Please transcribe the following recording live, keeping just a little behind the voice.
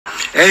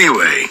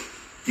Anyway,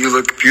 you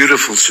look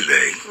beautiful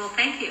today. Well,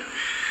 thank you.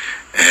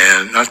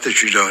 And not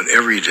that you don't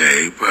every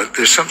day, but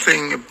there's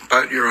something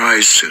about your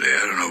eyes today.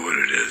 I don't know what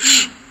it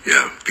is.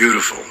 Yeah,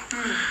 beautiful.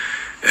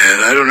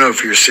 And I don't know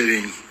if you're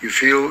sitting, you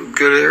feel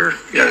good there?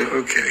 Yeah,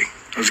 okay.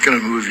 I was going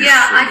to move you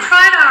Yeah, forward. I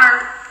tried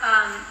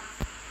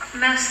our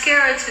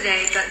mascara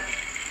today, but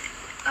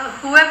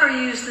whoever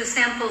used the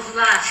samples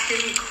last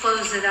didn't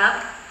close it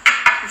up.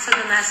 And so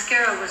the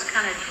mascara was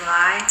kind of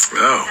dry.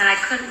 Oh. And I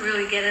couldn't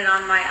really get it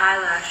on my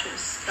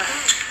eyelashes. But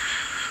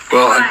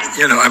Well,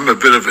 I'm a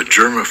bit of a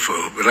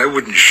germaphobe, but I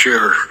wouldn't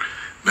share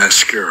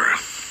mascara.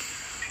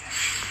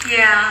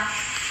 yeah.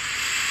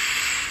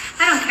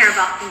 I don't care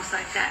about things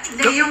like that.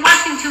 You're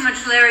watching too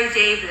much Larry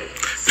David.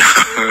 It's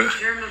a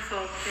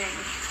germaphobe thing.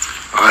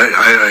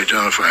 I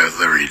identify with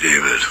Larry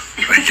David.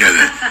 I get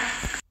it.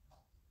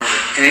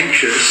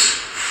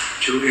 Anxious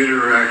to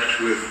interact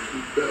with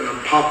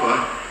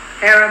Papa.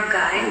 Arab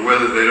guy. Or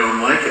whether they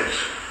don't like it.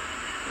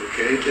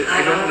 Okay?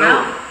 I don't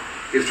know.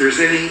 If there's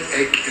any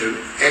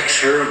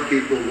ex-harem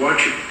people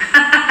watching,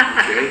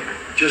 okay,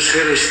 just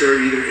hit us there,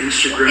 either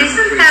Instagram or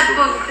Facebook. Isn't that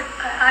book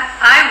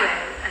I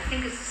read, I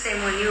think it's the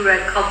same one you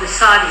read, called The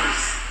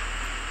Saudis.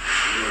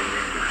 I don't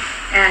remember.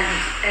 And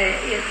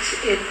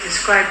it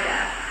described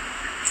that.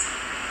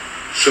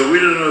 So we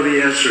don't know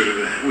the answer to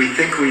that. We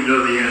think we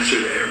know the answer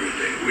to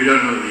everything. We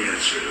don't know the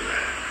answer to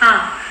that.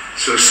 Huh.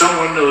 So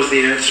someone knows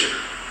the answer.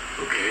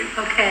 Okay?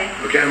 Okay.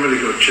 Okay, I'm going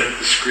to go check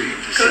the screen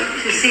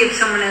to see if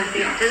someone has the...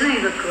 Doesn't he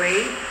look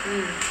great?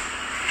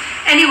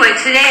 Anyway,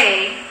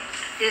 today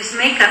is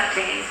makeup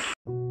day.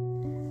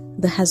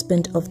 The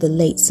husband of the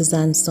late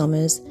Suzanne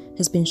Somers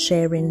has been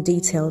sharing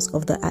details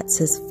of the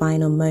actor's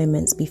final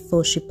moments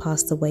before she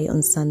passed away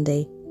on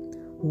Sunday,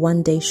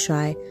 one day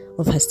shy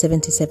of her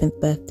 77th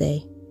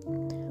birthday.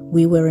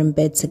 We were in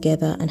bed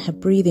together and her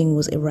breathing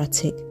was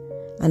erratic,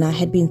 and I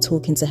had been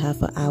talking to her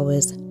for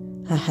hours,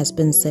 her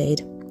husband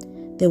said.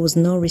 There was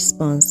no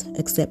response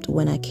except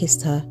when I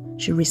kissed her,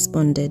 she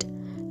responded,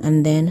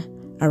 and then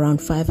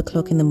around 5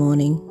 o'clock in the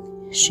morning,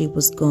 she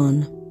was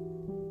gone.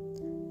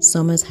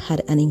 Somers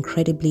had an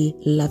incredibly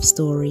love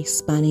story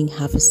spanning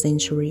half a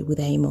century with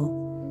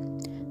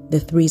Hamel. The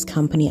Three's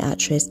Company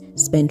actress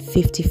spent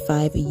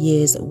 55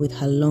 years with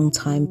her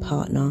longtime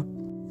partner.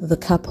 The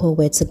couple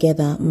were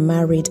together,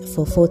 married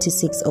for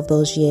 46 of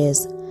those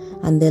years,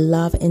 and their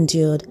love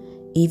endured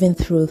even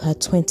through her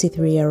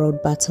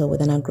 23-year-old battle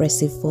with an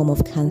aggressive form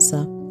of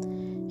cancer.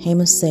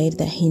 Hamel said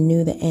that he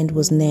knew the end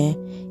was near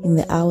in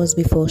the hours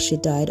before she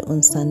died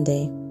on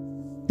Sunday.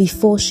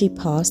 Before she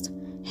passed,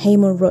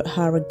 Hamel wrote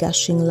her a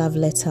gushing love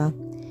letter.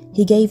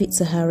 He gave it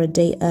to her a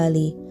day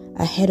early,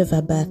 ahead of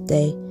her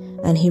birthday,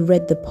 and he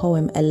read the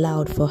poem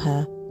aloud for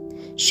her.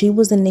 She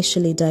was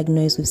initially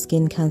diagnosed with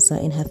skin cancer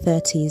in her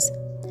 30s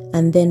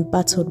and then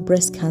battled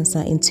breast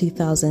cancer in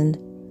 2000.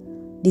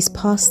 This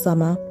past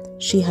summer,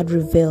 she had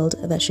revealed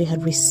that she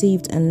had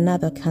received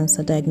another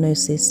cancer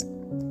diagnosis.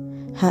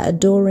 Her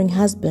adoring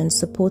husband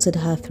supported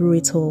her through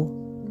it all.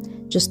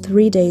 Just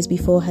 3 days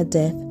before her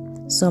death,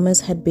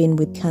 Somers had been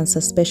with cancer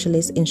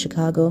specialists in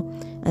Chicago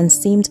and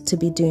seemed to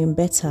be doing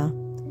better.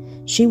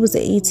 She was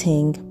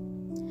eating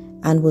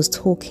and was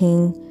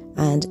talking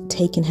and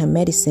taking her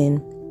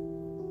medicine.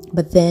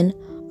 But then,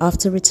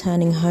 after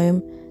returning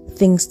home,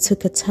 things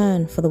took a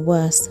turn for the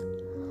worse.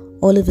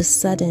 All of a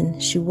sudden,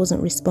 she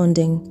wasn't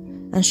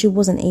responding, and she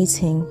wasn't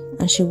eating,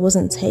 and she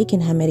wasn't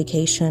taking her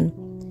medication.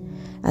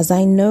 As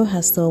I know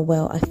her so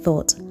well, I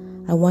thought,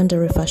 I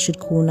wonder if I should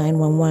call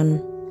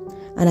 911.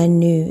 And I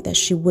knew that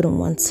she wouldn't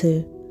want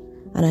to,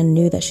 and I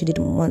knew that she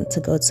didn't want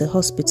to go to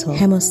hospital.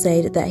 Hamel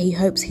said that he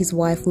hopes his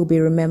wife will be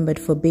remembered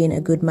for being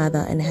a good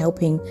mother and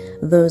helping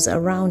those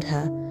around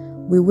her.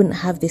 We wouldn't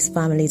have this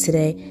family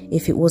today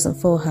if it wasn't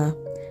for her.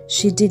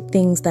 She did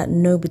things that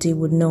nobody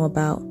would know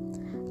about.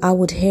 I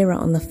would hear her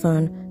on the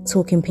phone,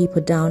 talking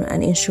people down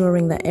and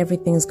ensuring that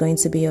everything's going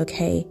to be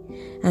okay,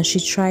 and she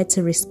tried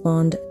to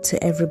respond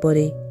to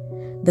everybody.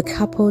 The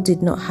couple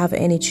did not have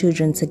any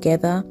children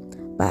together,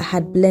 but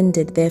had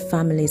blended their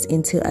families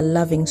into a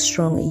loving,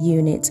 strong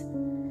unit.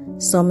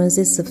 Somers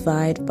is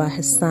survived by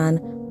her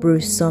son,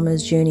 Bruce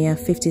Somers Jr.,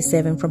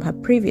 57, from her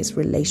previous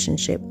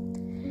relationship.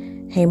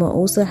 Hamel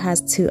also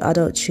has 2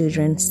 adult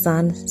children,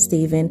 son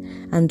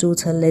Stephen and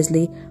daughter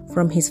Leslie,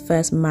 from his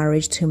first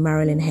marriage to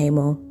Marilyn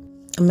Hamel.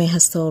 May her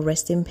soul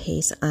rest in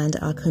peace, and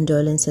our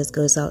condolences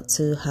goes out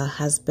to her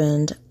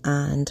husband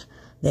and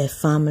their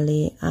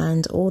family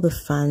and all the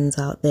fans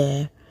out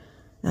there.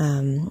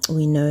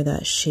 We know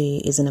that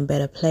she is in a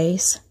better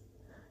place.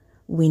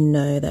 We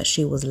know that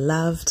she was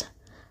loved,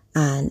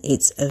 and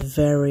it's a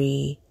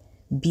very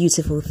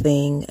beautiful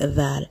thing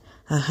that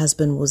her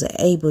husband was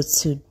able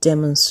to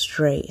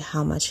demonstrate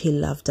how much he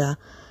loved her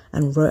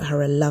and wrote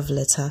her a love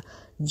letter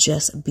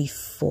just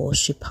before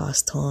she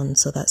passed on.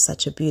 So that's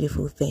such a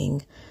beautiful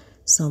thing.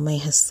 So may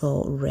her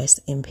soul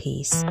rest in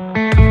peace.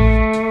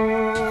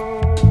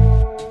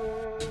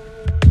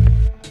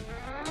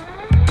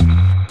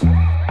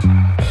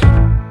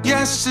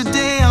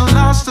 Yesterday I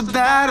lost the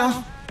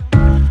battle,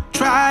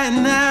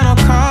 trying at all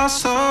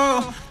costs,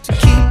 so to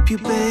keep you,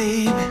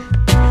 baby.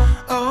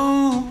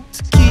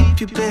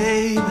 you,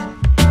 baby.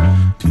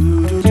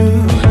 Do-do-do.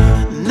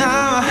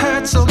 Now I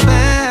hurt so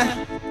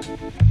bad.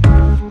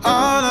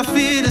 All I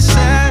feel is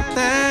sad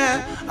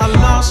that I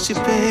lost you,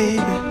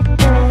 baby.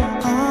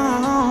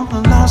 Oh,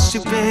 I lost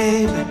you,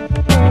 baby.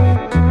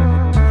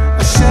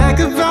 I said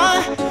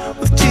goodbye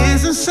with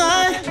tears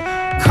inside,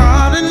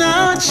 calling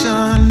out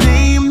your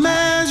name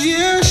as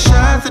you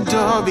shut the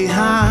door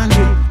behind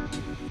you.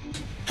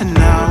 And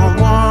now I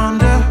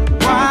wonder,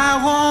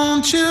 why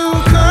won't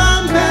you